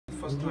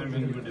first time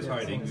when you were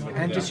deciding?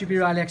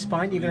 Anterior iliac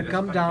spine, you're going to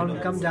come down,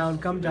 come down,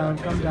 come down,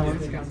 come down,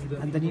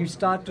 and then you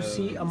start to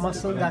see a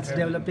muscle that's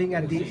developing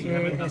at the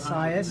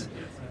ASIS.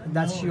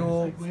 That's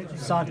your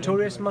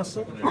sartorius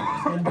muscle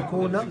in the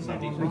corner,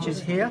 which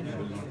is here,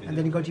 and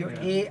then you got your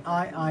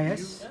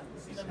AIIS.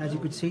 As you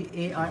could see,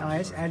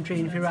 AIIS,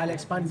 anterior inferior iliac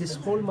spine. This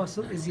whole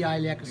muscle is the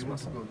iliacus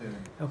muscle.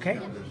 Okay,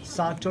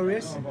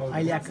 sartorius,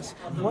 iliacus.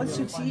 Once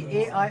you see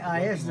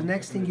AIIS, the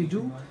next thing you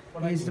do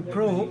is the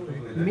probe,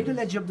 medial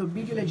edge of the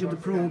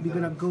probe. You're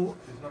gonna go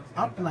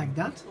up like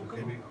that.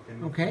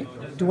 Okay,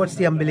 towards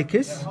the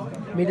umbilicus.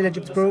 Medial edge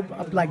of the probe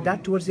up like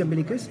that towards the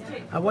umbilicus.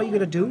 And what you're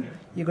gonna do?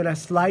 You're gonna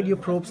slide your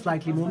probe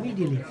slightly more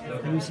medially,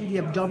 and you see the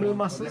abdominal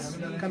muscles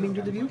coming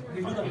to the view.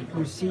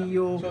 You see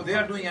your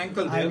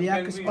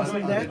iliacus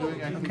muscle there.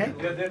 Okay,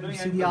 you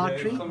see the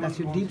artery, that's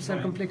your deep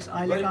circumflex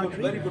iliac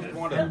artery,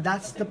 and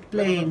that's the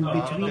plane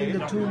between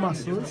the two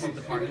muscles,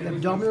 the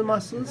abdominal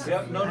muscles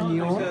and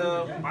your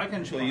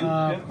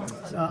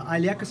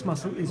iliacus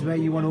muscle is where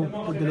you want to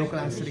put the local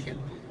anesthetic in.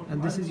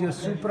 And this is your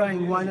supra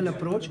inguinal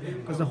approach,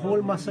 because the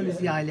whole muscle is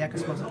the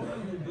iliacus muscle.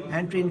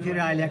 Anterior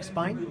inferior iliac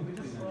spine,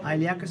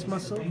 iliacus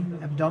muscle,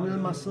 abdominal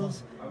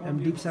muscles,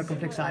 and deep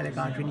circumflex iliac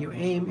artery. And your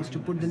aim is to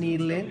put the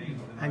needle in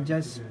and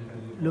just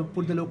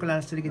put the local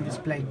anesthetic in this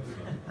plane.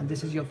 And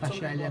this is your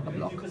fascia iliaca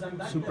block,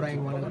 supra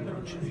inguinal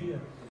approach.